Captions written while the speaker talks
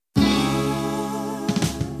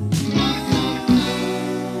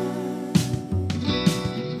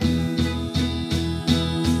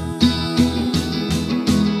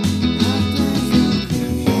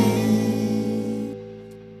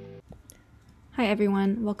Hi,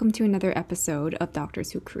 everyone. Welcome to another episode of Doctors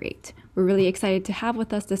Who Create. We're really excited to have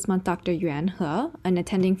with us this month Dr. Yuan He, an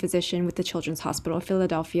attending physician with the Children's Hospital of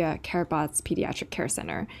Philadelphia CareBots Pediatric Care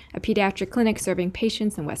Center, a pediatric clinic serving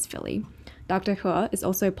patients in West Philly. Dr. He is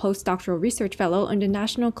also a postdoctoral research fellow in the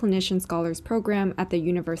National Clinician Scholars Program at the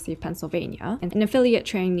University of Pennsylvania and an affiliate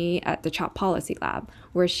trainee at the CHOP Policy Lab,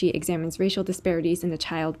 where she examines racial disparities in the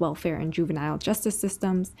child welfare and juvenile justice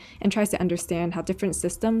systems and tries to understand how different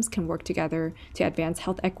systems can work together to advance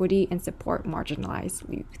health equity and support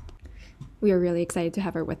marginalized youth. We are really excited to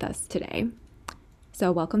have her with us today.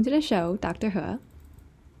 So welcome to the show, Dr. He.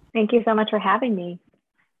 Thank you so much for having me.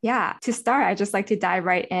 Yeah, to start, I'd just like to dive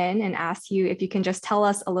right in and ask you if you can just tell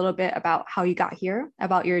us a little bit about how you got here,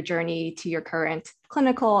 about your journey to your current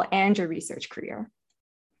clinical and your research career.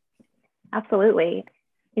 Absolutely.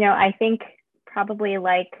 I think probably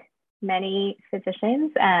like many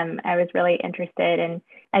physicians, I was really interested in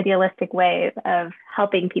idealistic ways of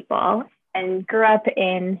helping people and grew up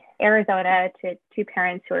in Arizona to two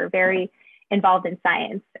parents who are very involved in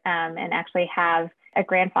science and actually have a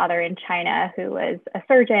grandfather in China who was a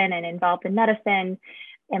surgeon and involved in medicine.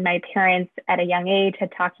 And my parents at a young age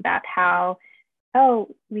had talked about how, oh,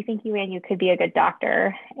 we think you could be a good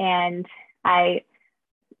doctor. And I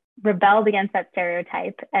rebelled against that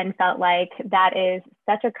stereotype and felt like that is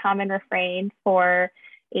such a common refrain for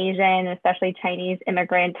Asian, especially Chinese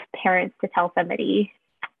immigrant parents to tell somebody.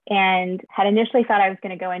 And had initially thought I was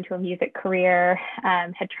going to go into a music career,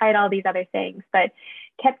 had tried all these other things, but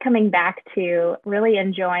kept coming back to really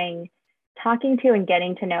enjoying talking to and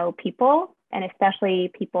getting to know people, and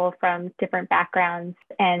especially people from different backgrounds.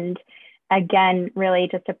 And again, really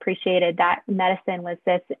just appreciated that medicine was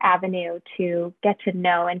this avenue to get to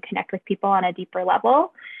know and connect with people on a deeper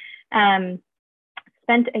level.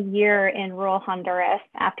 Spent a year in rural Honduras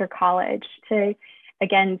after college to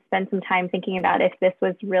again, spend some time thinking about if this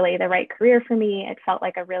was really the right career for me. It felt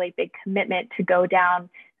like a really big commitment to go down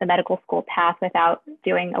the medical school path without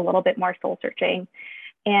doing a little bit more soul searching,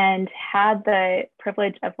 and had the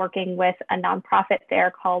privilege of working with a nonprofit there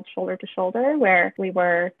called Shoulder to Shoulder, where we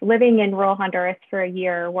were living in rural Honduras for a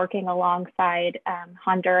year, working alongside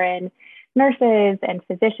Honduran nurses and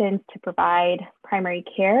physicians to provide primary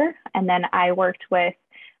care. And then I worked with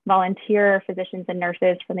volunteer physicians and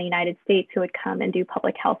nurses from the United States who would come and do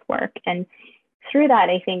public health work. And through that,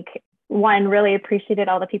 I think, one, really appreciated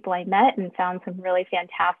all the people I met and found some really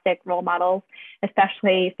fantastic role models,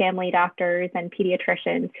 especially family doctors and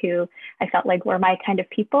pediatricians who I felt like were my kind of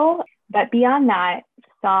people. But beyond that,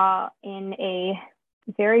 saw in a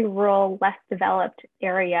very rural, less developed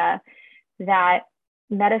area that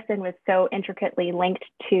medicine was so intricately linked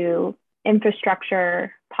to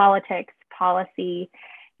infrastructure, politics, policy.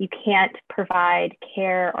 You can't provide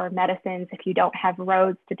care or medicines if you don't have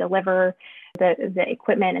roads to deliver the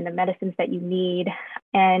equipment and the medicines that you need,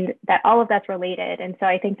 and that all of that's related. And so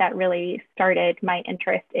I think that really started my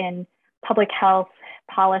interest in public health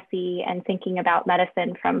policy and thinking about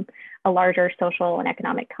medicine from a larger social and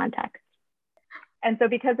economic context. And so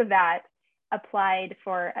because of that, applied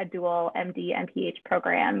for a dual MD MPH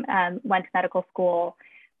program, went to medical school,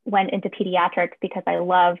 went into pediatrics because I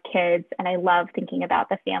love kids and I love thinking about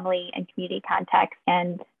the family and community context.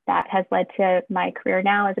 And that has led to my career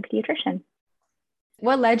now as a pediatrician.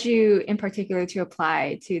 What led you in particular to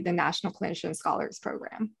apply to the National Clinician Scholars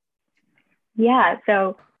Program? Yeah,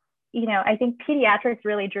 so, I think pediatrics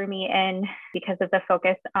really drew me in because of the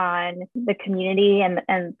focus on the community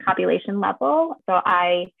and population level. So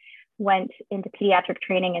I went into pediatric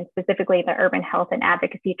training and specifically the urban health and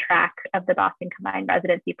advocacy track of the Boston Combined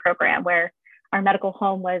Residency Program, where our medical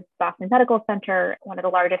home was Boston Medical Center, one of the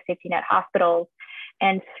largest safety net hospitals.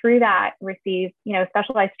 And through that, received,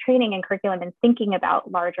 specialized training and curriculum in thinking about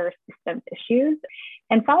larger systems issues.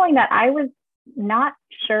 And following that, I was not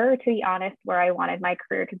sure, to be honest, where I wanted my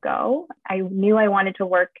career to go. I knew I wanted to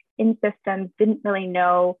work in systems, didn't really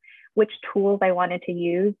know which tools I wanted to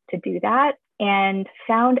use to do that, and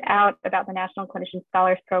found out about the National Clinician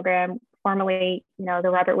Scholars Program, formerly, the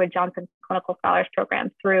Robert Wood Johnson Clinical Scholars Program,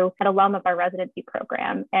 through an alum of our residency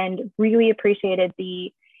program, and really appreciated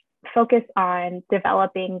the focus on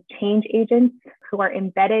developing change agents who are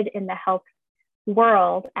embedded in the health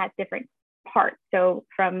world at different parts. So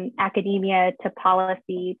from academia to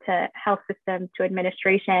policy to health systems to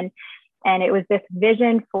administration. And it was this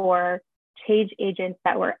vision for change agents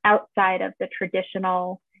that were outside of the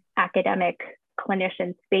traditional academic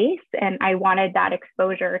clinician space. And I wanted that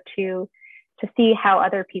exposure to see how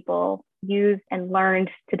other people used and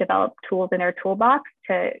learned to develop tools in their toolbox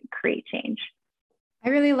to create change. I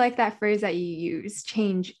really like that phrase that you use,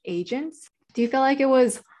 change agents. Do you feel like it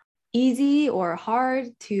was easy or hard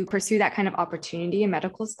to pursue that kind of opportunity in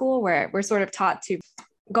medical school where we're sort of taught to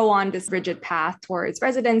go on this rigid path towards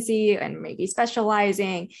residency and maybe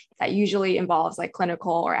specializing that usually involves like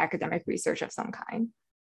clinical or academic research of some kind?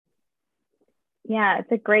 Yeah,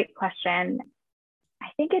 it's a great question. I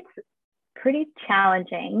think it's pretty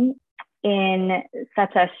challenging in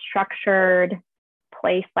such a structured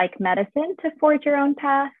place like medicine to forge your own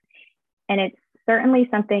path. And it's certainly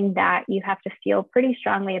something that you have to feel pretty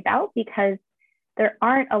strongly about because there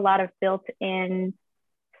aren't a lot of built-in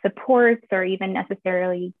supports or even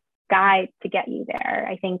necessarily guides to get you there.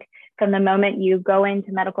 I think from the moment you go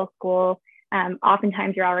into medical school,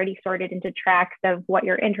 oftentimes you're already sorted into tracks of what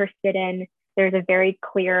you're interested in. There's a very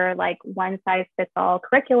clear, like one size fits all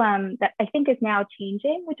curriculum that I think is now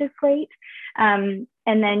changing, which is great. And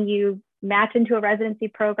then you match into a residency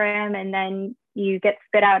program, and then you get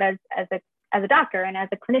spit out as a doctor and as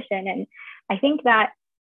a clinician. And I think that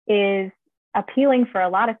is appealing for a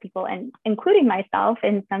lot of people, and including myself,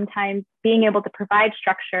 and sometimes being able to provide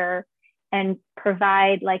structure and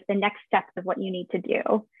provide like the next steps of what you need to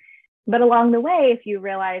do. But along the way, if you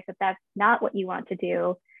realize that that's not what you want to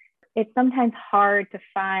do, it's sometimes hard to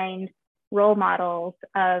find role models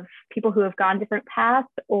of people who have gone different paths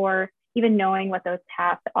or even knowing what those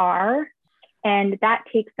paths are. And that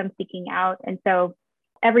takes some seeking out. And so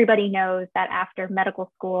everybody knows that after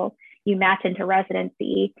medical school, you match into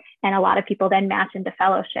residency, and a lot of people then match into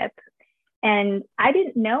fellowship. And I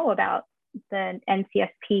didn't know about the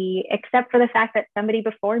NCSP except for the fact that somebody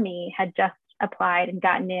before me had just applied and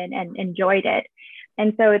gotten in and enjoyed it.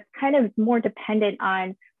 And so it's kind of more dependent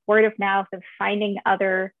on word of mouth of finding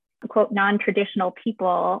other, quote, non-traditional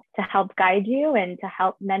people to help guide you and to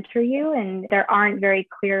help mentor you. And there aren't very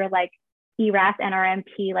clear, like ERAS,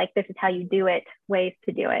 NRMP, like this is how you do it, ways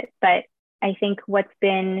to do it. But I think what's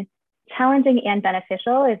been challenging and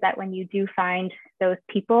beneficial is that when you do find those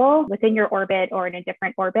people within your orbit or in a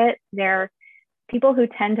different orbit, they're people who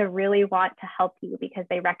tend to really want to help you because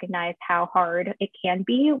they recognize how hard it can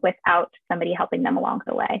be without somebody helping them along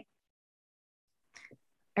the way.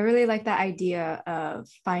 I really like that idea of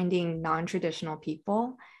finding non-traditional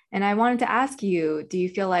people. And I wanted to ask you, do you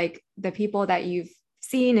feel like the people that you've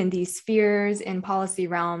seen in these spheres in policy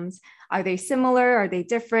realms, are they similar? Are they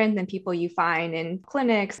different than people you find in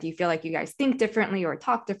clinics? Do you feel like you guys think differently or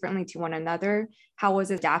talk differently to one another? How was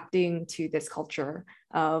adapting to this culture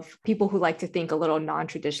of people who like to think a little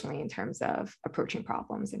non-traditionally in terms of approaching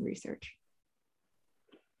problems in research?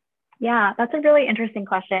 Yeah, that's a really interesting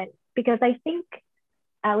question because I think,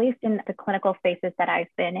 at least in the clinical spaces that I've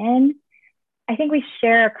been in, I think we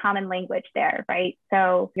share a common language there, right?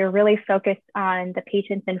 So you're really focused on the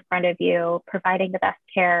patients in front of you, providing the best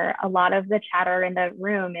care. A lot of the chatter in the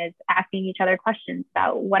room is asking each other questions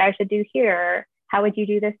about what I should do here. How would you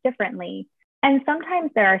do this differently? And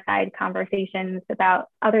sometimes there are side conversations about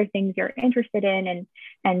other things you're interested in.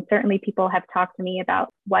 And certainly people have talked to me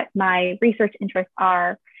about what my research interests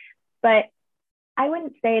are. But I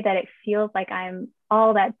wouldn't say that it feels like I'm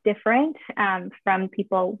all that different from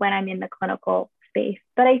people when I'm in the clinical space.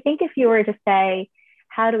 But I think if you were to say,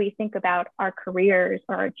 how do we think about our careers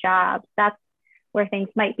or our jobs, that's where things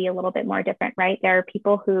might be a little bit more different, right? There are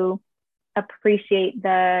people who appreciate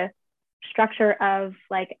the structure of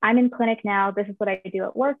like, I'm in clinic now, this is what I do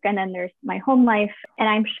at work, and then there's my home life. And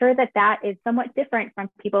I'm sure that that is somewhat different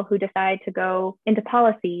from people who decide to go into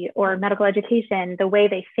policy or medical education, the way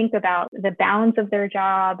they think about the bounds of their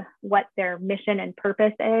job, what their mission and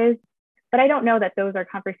purpose is. But I don't know that those are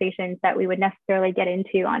conversations that we would necessarily get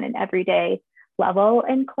into on an everyday level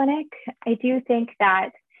in clinic. I do think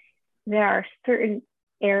that there are certain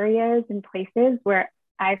areas and places where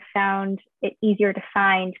I've found it easier to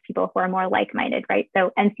find people who are more like-minded, right?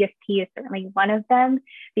 So NCSP is certainly one of them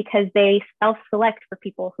because they self-select for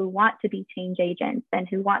people who want to be change agents and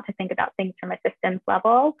who want to think about things from a systems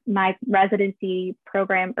level. My residency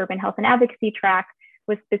program, Urban Health and Advocacy track,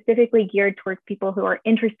 was specifically geared towards people who are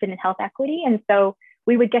interested in health equity. And so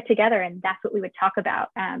we would get together and that's what we would talk about.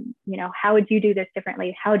 How would you do this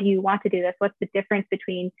differently? How do you want to do this? What's the difference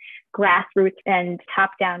between grassroots and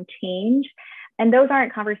top-down change? And those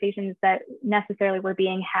aren't conversations that necessarily were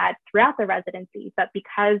being had throughout the residency, but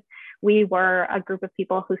because we were a group of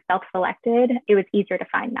people who self-selected, it was easier to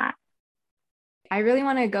find that. I really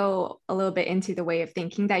want to go a little bit into the way of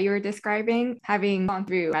thinking that you were describing. Having gone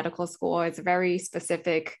through medical school, it's a very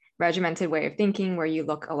specific, regimented way of thinking where you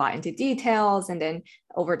look a lot into details and then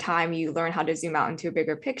over time you learn how to zoom out into a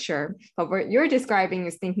bigger picture. But what you're describing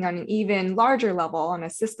is thinking on an even larger level, on a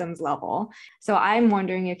systems level. So I'm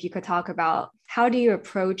wondering if you could talk about how do you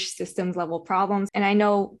approach systems level problems? And I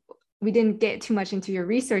know We didn't get too much into your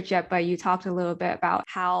research yet, but you talked a little bit about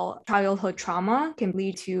how childhood trauma can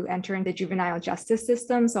lead to entering the juvenile justice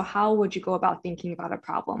system. So how would you go about thinking about a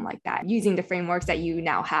problem like that using the frameworks that you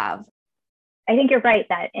now have? I think you're right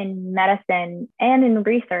that in medicine and in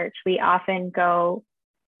research, we often go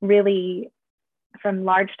really from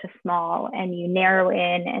large to small, and you narrow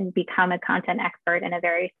in and become a content expert in a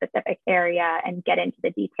very specific area and get into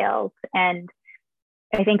the details. And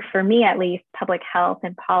I think for me, at least, public health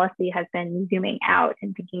and policy has been zooming out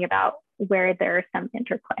and thinking about where there's some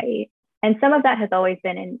interplay. And some of that has always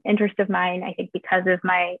been an interest of mine, I think, because of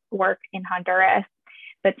my work in Honduras.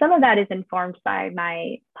 But some of that is informed by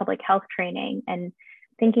my public health training and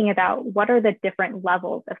thinking about what are the different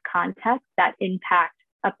levels of context that impact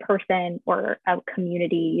a person or a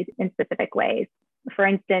community in specific ways. For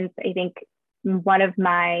instance, I think one of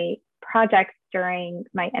my projects during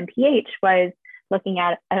my MPH was looking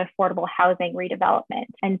at affordable housing redevelopment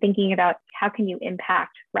and thinking about how can you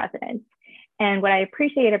impact residents. And what I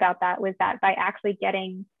appreciate about that was that by actually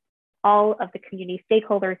getting all of the community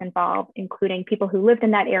stakeholders involved, including people who lived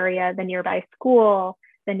in that area, the nearby school,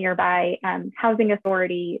 the nearby housing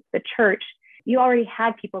authority, the church, you already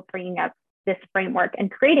had people bringing up this framework and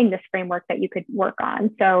creating this framework that you could work on.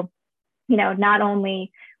 So, not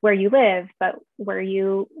only where you live, but where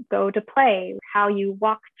you go to play, how you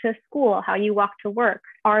walk to school, how you walk to work,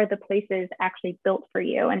 are the places actually built for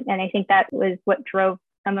you? And I think that was what drove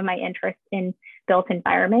some of my interest in built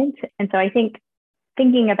environment. And so I think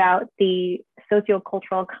thinking about the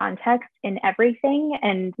sociocultural context in everything,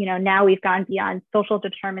 and now we've gone beyond social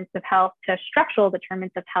determinants of health to structural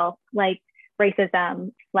determinants of health, like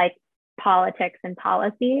racism, like politics and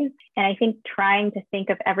policies. And I think trying to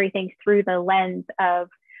think of everything through the lens of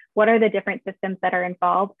what are the different systems that are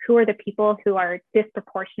involved, who are the people who are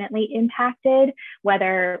disproportionately impacted,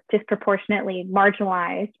 whether disproportionately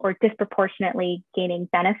marginalized or disproportionately gaining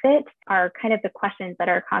benefit, are kind of the questions that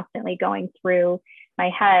are constantly going through my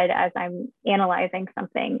head as I'm analyzing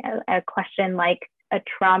something. A question like a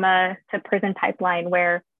trauma to prison pipeline,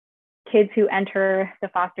 where kids who enter the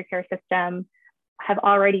foster care system have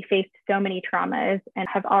already faced so many traumas and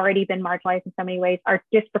have already been marginalized in so many ways, are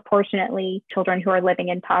disproportionately children who are living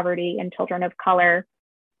in poverty and children of color.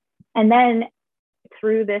 And then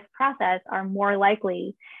through this process are more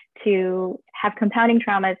likely to have compounding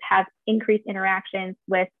traumas, have increased interactions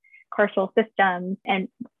with carceral systems, and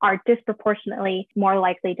are disproportionately more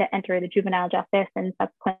likely to enter the juvenile justice and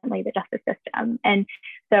subsequently the justice system. And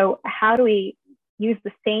so how do we use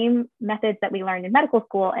the same methods that we learned in medical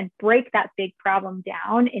school and break that big problem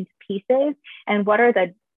down into pieces? And what are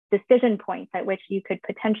the decision points at which you could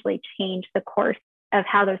potentially change the course of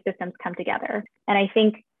how those systems come together? And I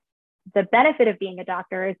think the benefit of being a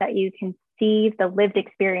doctor is that you can see the lived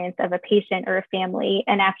experience of a patient or a family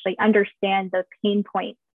and actually understand those pain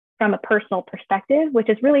points from a personal perspective, which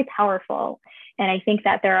is really powerful. And I think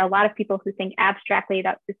that there are a lot of people who think abstractly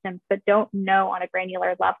about systems, but don't know on a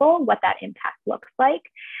granular level what that impact looks like.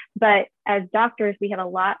 But as doctors, we have a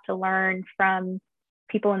lot to learn from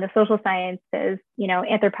people in the social sciences,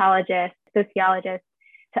 anthropologists, sociologists,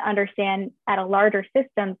 to understand at a larger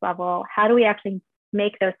systems level, how do we actually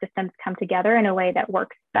make those systems come together in a way that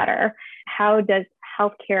works better? How does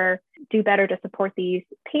healthcare do better to support these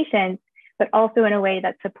patients, but also in a way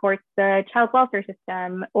that supports the child welfare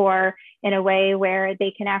system, or in a way where they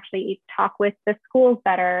can actually talk with the schools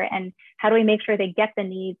better? And how do we make sure they get the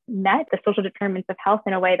needs met, the social determinants of health,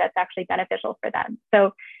 in a way that's actually beneficial for them?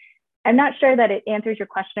 So I'm not sure that it answers your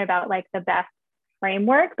question about like the best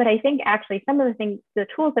framework, but I think actually some of the things, the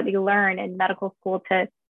tools that we learn in medical school to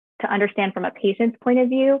understand from a patient's point of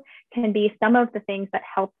view, can be some of the things that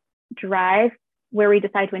help drive where we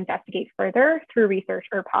decide to investigate further through research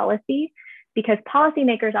or policy. Because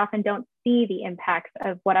policymakers often don't see the impacts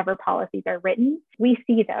of whatever policies are written. We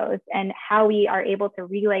see those, and how we are able to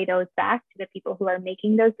relay those back to the people who are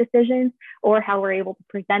making those decisions, or how we're able to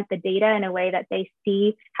present the data in a way that they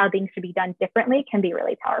see how things should be done differently, can be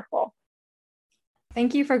really powerful.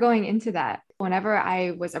 Thank you for going into that. Whenever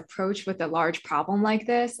I was approached with a large problem like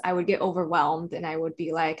this, I would get overwhelmed and I would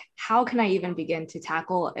be like, how can I even begin to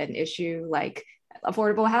tackle an issue like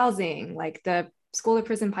affordable housing, like the school to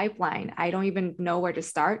prison pipeline? I don't even know where to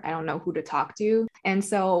start. I don't know who to talk to. And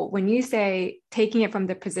so when you say taking it from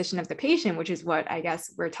the position of the patient, which is what I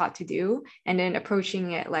guess we're taught to do, and then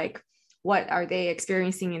approaching it like, what are they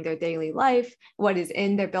experiencing in their daily life? What is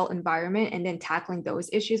in their built environment? And then tackling those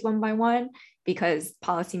issues one by one, because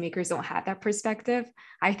policymakers don't have that perspective.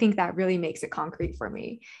 I think that really makes it concrete for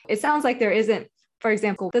me. It sounds like there isn't, for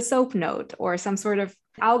example, the SOAP note or some sort of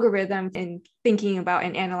algorithm in thinking about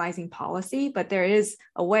and analyzing policy, but there is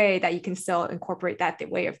a way that you can still incorporate that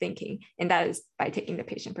way of thinking, and that is by taking the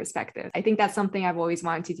patient perspective. I think that's something I've always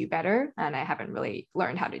wanted to do better, and I haven't really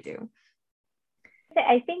learned how to do.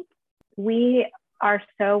 I think we are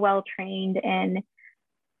so well trained in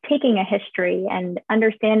taking a history and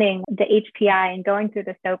understanding the HPI and going through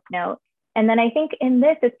the SOAP note. And then I think in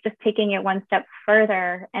this, it's just taking it one step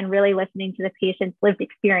further and really listening to the patient's lived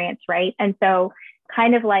experience, right? And so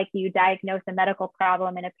kind of like you diagnose a medical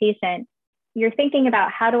problem in a patient, you're thinking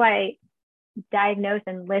about how do I diagnose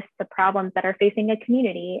and list the problems that are facing a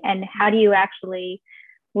community, and how do you actually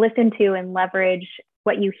listen to and leverage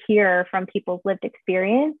what you hear from people's lived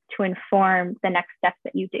experience to inform the next steps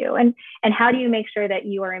that you do, and how do you make sure that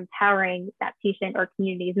you are empowering that patient or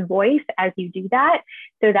community's voice as you do that,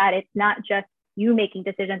 so that it's not just you making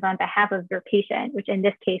decisions on behalf of your patient, which in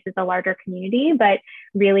this case is a larger community, but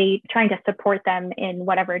really trying to support them in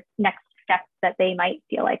whatever next steps that they might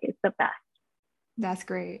feel like is the best. That's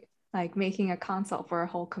great. Like making a consult for a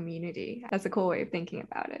whole community. That's a cool way of thinking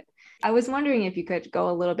about it. I was wondering if you could go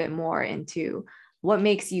a little bit more into what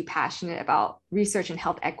makes you passionate about research and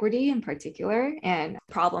health equity in particular, and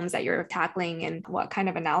problems that you're tackling, and what kind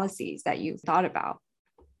of analyses that you've thought about.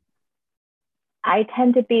 I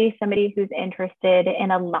tend to be somebody who's interested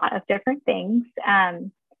in a lot of different things,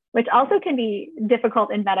 which also can be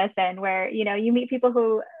difficult in medicine, where, you know, you meet people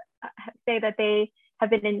who say that they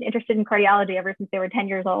have been interested in cardiology ever since they were 10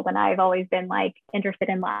 years old. And I've always been like interested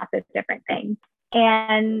in lots of different things.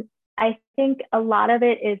 And I think a lot of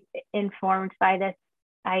it is informed by this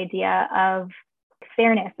idea of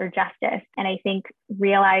fairness or justice. And I think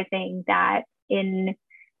realizing that in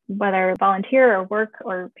whether volunteer or work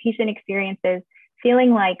or patient experiences,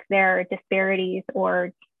 feeling like there are disparities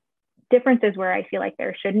or differences where I feel like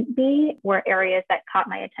there shouldn't be, were areas that caught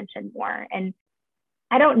my attention more. And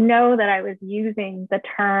I don't know that I was using the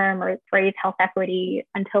term or phrase health equity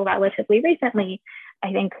until relatively recently.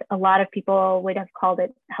 I think a lot of people would have called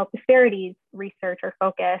it health disparities research or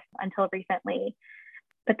focus until recently.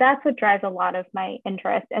 But that's what drives a lot of my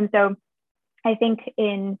interest. And so I think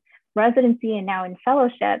in residency and now in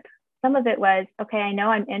fellowship, some of it was, okay, I know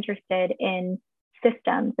I'm interested in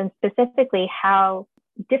systems, and specifically how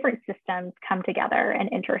different systems come together and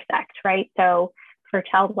intersect, right? So for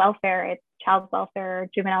child welfare, it's child welfare,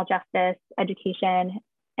 juvenile justice, education,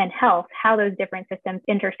 and health, how those different systems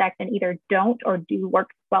intersect and either don't or do work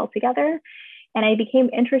well together. And I became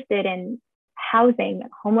interested in housing,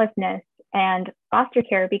 homelessness, and foster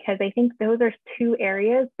care, because I think those are two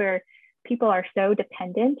areas where people are so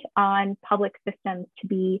dependent on public systems to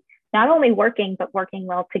be not only working, but working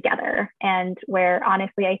well together, and where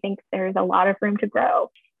honestly, I think there's a lot of room to grow.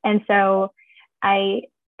 And so I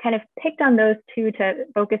kind of picked on those two to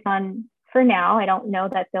focus on for now. I don't know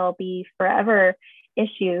that there'll be forever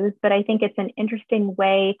issues, but I think it's an interesting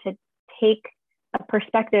way to take a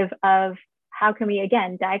perspective of how can we,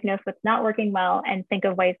 again, diagnose what's not working well and think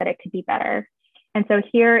of ways that it could be better. And so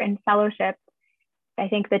here in fellowship, I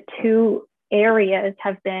think the two areas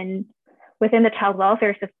have been within the child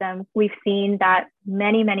welfare system. We've seen that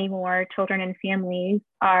many, many more children and families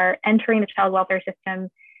are entering the child welfare system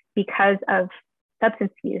because of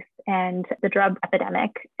substance use and the drug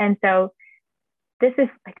epidemic. And so this is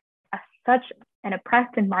like such an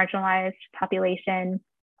oppressed and marginalized population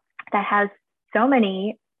that has so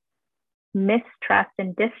many mistrust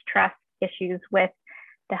and distrust issues with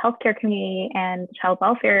the healthcare community and the child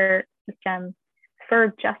welfare system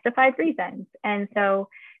for justified reasons. And so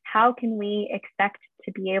how can we expect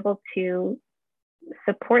to be able to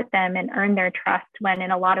support them and earn their trust when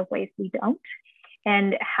in a lot of ways we don't?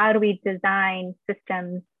 And how do we design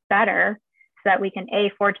systems better so that we can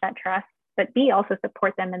A, forge that trust, but B, also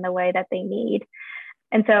support them in the way that they need?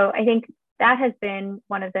 And so I think that has been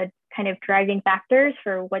one of the kind of driving factors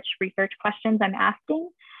for which research questions I'm asking.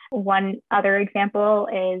 One other example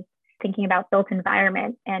is thinking about built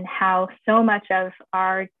environment and how so much of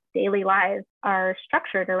our daily lives are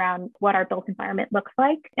structured around what our built environment looks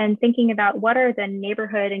like, and thinking about what are the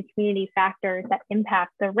neighborhood and community factors that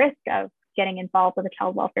impact the risk of getting involved with the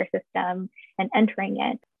child welfare system and entering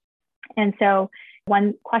it. And so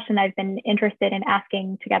one question I've been interested in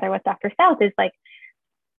asking together with Dr. South is like,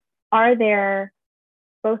 are there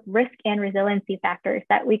both risk and resiliency factors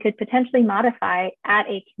that we could potentially modify at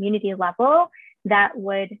a community level that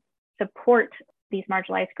would support these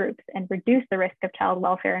marginalized groups and reduce the risk of child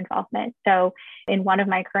welfare involvement? So in one of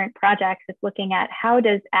my current projects, it's looking at how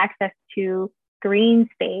does access to green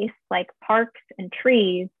space like parks and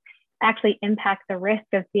trees actually impact the risk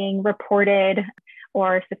of being reported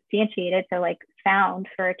or substantiated, so like found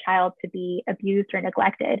for a child to be abused or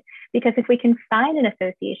neglected. Because if we can find an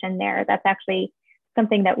association there, that's actually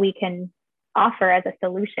something that we can offer as a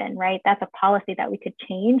solution, right? That's a policy that we could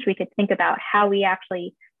change. We could think about how we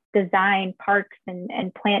actually design parks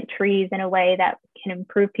and plant trees in a way that can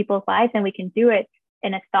improve people's lives. And we can do it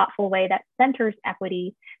in a thoughtful way that centers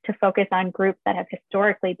equity to focus on groups that have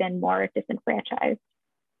historically been more disenfranchised.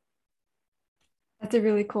 That's a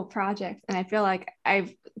really cool project. And I feel like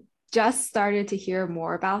I've just started to hear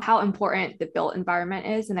more about how important the built environment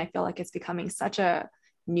is. And I feel like it's becoming such a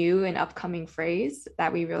new and upcoming phrase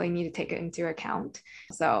that we really need to take it into account.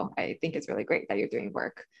 So I think it's really great that you're doing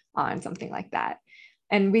work on something like that.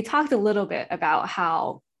 And we talked a little bit about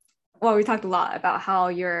we talked a lot about how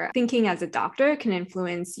your thinking as a doctor can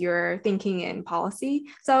influence your thinking in policy.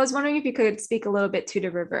 So I was wondering if you could speak a little bit to the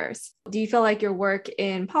reverse. Do you feel like your work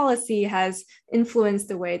in policy has influenced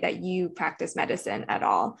the way that you practice medicine at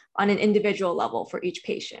all on an individual level for each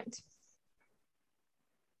patient?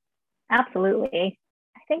 Absolutely.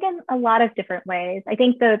 I think in a lot of different ways. I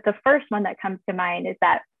think the first one that comes to mind is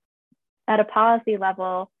that at a policy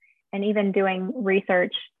level, and even doing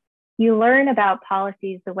research, you learn about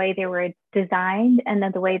policies the way they were designed and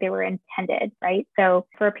then the way they were intended, right? So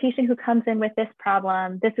for a patient who comes in with this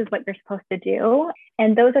problem, this is what you're supposed to do.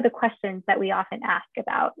 And those are the questions that we often ask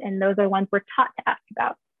about. And those are ones we're taught to ask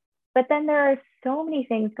about. But then there are so many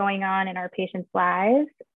things going on in our patients' lives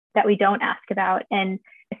that we don't ask about. And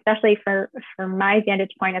especially for my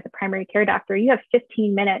vantage point as a primary care doctor, you have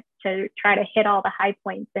 15 minutes to try to hit all the high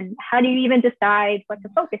points. And how do you even decide what to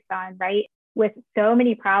focus on, right? With so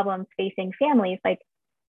many problems facing families, like,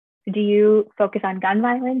 do you focus on gun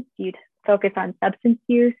violence? Do you focus on substance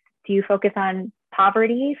use? Do you focus on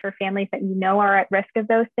poverty for families that you know are at risk of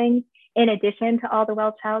those things, in addition to all the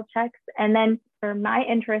well child checks? And then for my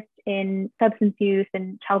interest in substance use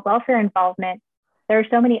and child welfare involvement, there are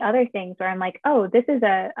so many other things where I'm like, oh, this is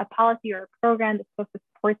a policy or a program that's supposed to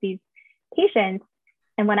support these patients.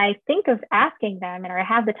 And when I think of asking them, and I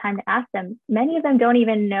have the time to ask them, many of them don't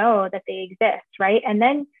even know that they exist, right? And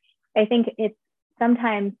then I think it's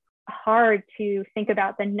sometimes hard to think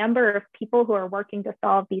about the number of people who are working to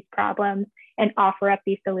solve these problems and offer up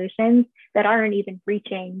these solutions that aren't even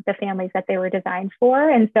reaching the families that they were designed for.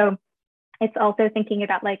 And so it's also thinking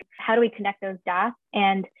about, like, how do we connect those dots,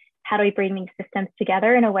 and how do we bring these systems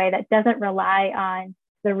together in a way that doesn't rely on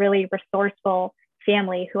the really resourceful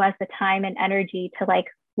family who has the time and energy to, like,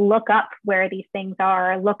 look up where these things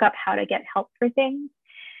are, look up how to get help for things.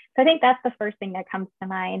 So I think that's the first thing that comes to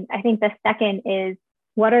mind. I think the second is,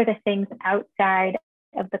 what are the things outside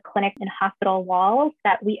of the clinic and hospital walls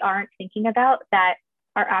that we aren't thinking about that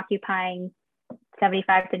are occupying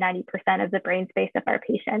 75 to 90% of the brain space of our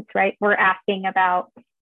patients, right? We're asking about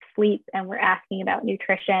sleep and we're asking about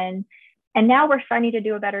nutrition. And now we're starting to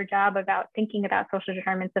do a better job about thinking about social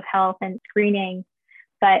determinants of health and screening,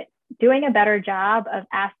 but doing a better job of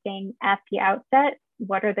asking at the outset,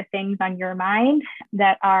 what are the things on your mind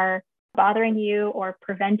that are bothering you or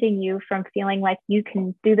preventing you from feeling like you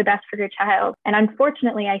can do the best for your child? And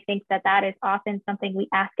unfortunately, I think that that is often something we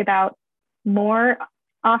ask about more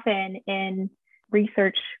often in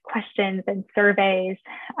research questions and surveys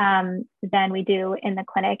than we do in the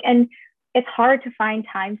clinic. And it's hard to find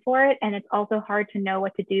time for it. And it's also hard to know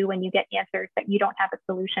what to do when you get answers that you don't have a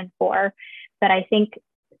solution for. But I think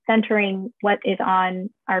centering what is on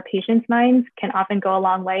our patients' minds can often go a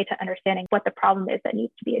long way to understanding what the problem is that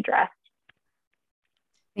needs to be addressed.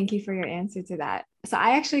 Thank you for your answer to that. So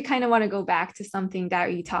I actually kind of want to go back to something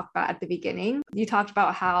that you talked about at the beginning. You talked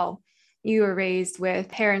about how you were raised with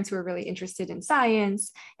parents who are really interested in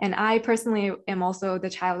science. And I personally am also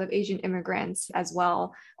the child of Asian immigrants as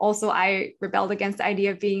well. Also, I rebelled against the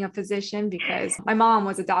idea of being a physician because my mom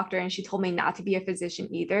was a doctor and she told me not to be a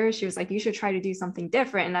physician either. She was like, you should try to do something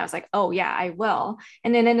different. And I was like, oh yeah, I will.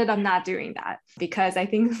 And then ended up not doing that because I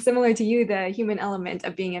think similar to you, the human element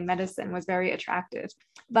of being in medicine was very attractive.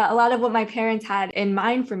 But a lot of what my parents had in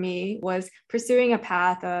mind for me was pursuing a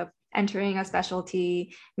path of entering a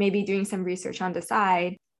specialty, maybe doing some research on the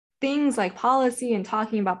side. Things like policy and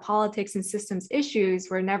talking about politics and systems issues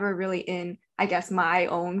were never really in, I guess, my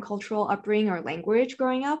own cultural upbringing or language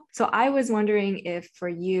growing up. So I was wondering if for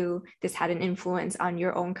you, this had an influence on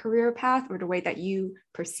your own career path or the way that you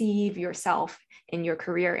perceive yourself in your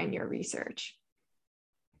career and your research.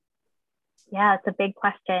 Yeah, it's a big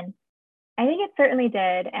question. I think it certainly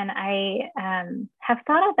did. And I have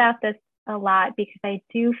thought about this a lot because I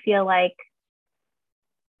do feel like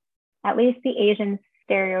at least the Asian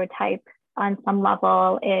stereotype on some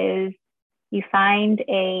level is you find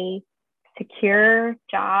a secure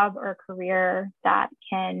job or career that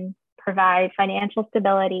can provide financial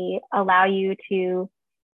stability, allow you to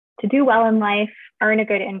do well in life, earn a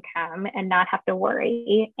good income, and not have to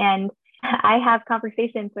worry. And I have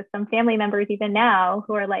conversations with some family members even now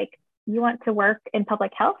who are like, you want to work in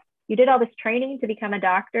public health? You did all this training to become a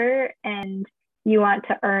doctor and you want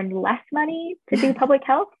to earn less money to do public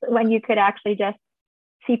health when you could actually just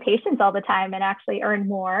see patients all the time and actually earn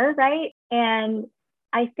more, right? And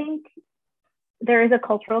I think there is a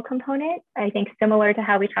cultural component, I think similar to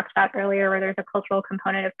how we talked about earlier, where there's a cultural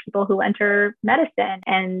component of people who enter medicine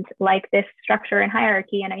and like this structure and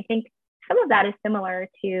hierarchy. And I think some of that is similar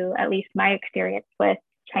to at least my experience with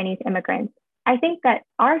Chinese immigrants. I think that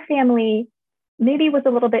our family maybe was a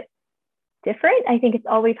little bit different. I think it's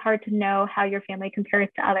always hard to know how your family compares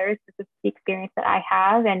to others. This is the experience that I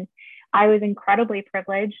have. And I was incredibly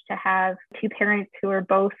privileged to have two parents who are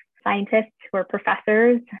both scientists, who are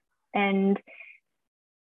professors, and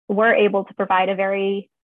were able to provide a very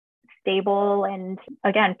stable and,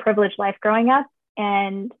 again, privileged life growing up.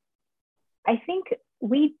 And I think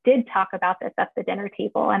we did talk about this at the dinner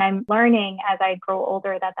table. And I'm learning as I grow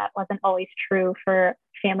older that that wasn't always true for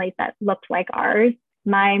families that looked like ours.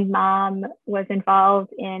 My mom was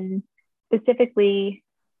involved in specifically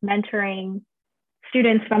mentoring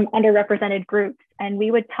students from underrepresented groups. And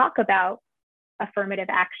we would talk about affirmative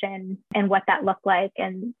action and what that looked like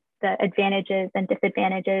and the advantages and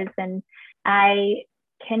disadvantages. And I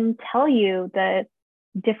can tell you the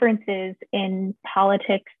differences in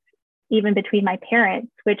politics, even between my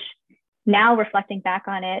parents, which now reflecting back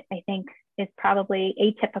on it, I think is probably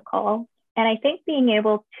atypical. And I think being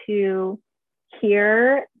able to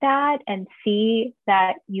hear that and see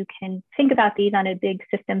that you can think about these on a big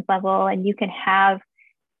systems level and you can have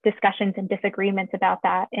discussions and disagreements about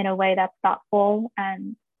that in a way that's thoughtful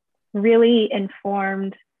and really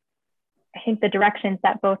informed, I think, the directions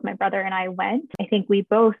that both my brother and I went. I think we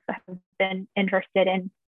both have been interested in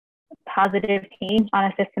positive change on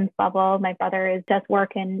a systems level. My brother does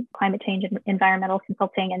work in climate change and environmental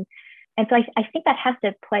consulting. And so I think that has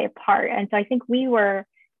to play a part. And so I think we were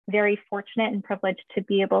very fortunate and privileged to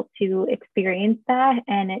be able to experience that.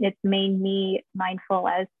 And it's made me mindful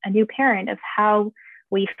as a new parent of how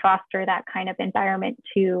we foster that kind of environment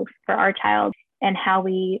for our child and how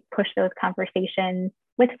we push those conversations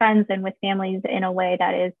with friends and with families in a way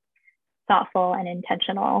that is thoughtful and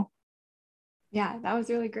intentional. Yeah, that was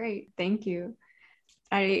really great. Thank you.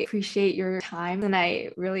 I appreciate your time and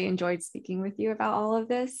I really enjoyed speaking with you about all of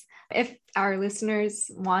this. If our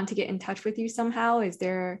listeners want to get in touch with you somehow, is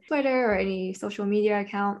there Twitter or any social media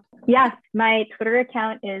account? Yes, my Twitter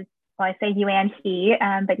account is, well, I say Yuan He,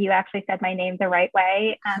 but you actually said my name the right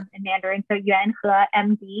way in Mandarin. So Yuan He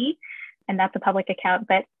MD, and that's a public account.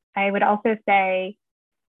 But I would also say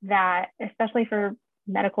that, especially for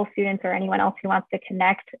medical students or anyone else who wants to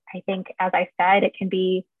connect, I think, as I said, it can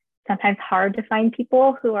be sometimes hard to find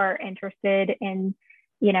people who are interested in,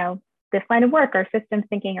 this line of work or systems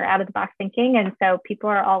thinking or out of the box thinking. And so people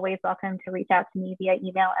are always welcome to reach out to me via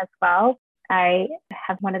email as well. I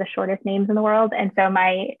have one of the shortest names in the world. And so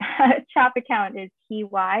my CHOP account is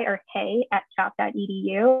hey@chop.edu.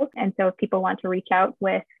 And so if people want to reach out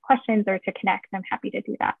with questions or to connect, I'm happy to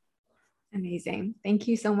do that. Amazing. Thank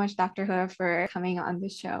you so much, Dr. He, for coming on the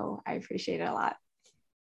show. I appreciate it a lot.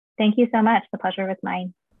 Thank you so much. The pleasure was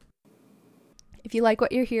mine. If you like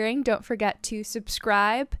what you're hearing, don't forget to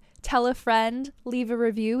subscribe, tell a friend, leave a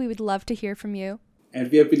review. We would love to hear from you. And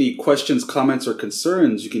if you have any questions, comments, or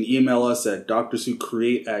concerns, you can email us at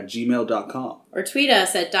doctorswhocreate@gmail.com. Or tweet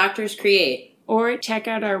us at doctorscreate. Or check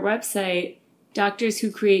out our website,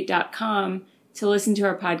 doctorswhocreate.com, to listen to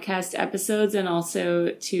our podcast episodes and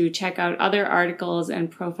also to check out other articles and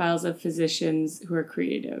profiles of physicians who are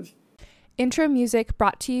creative. Intro music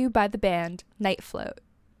brought to you by the band Night Float.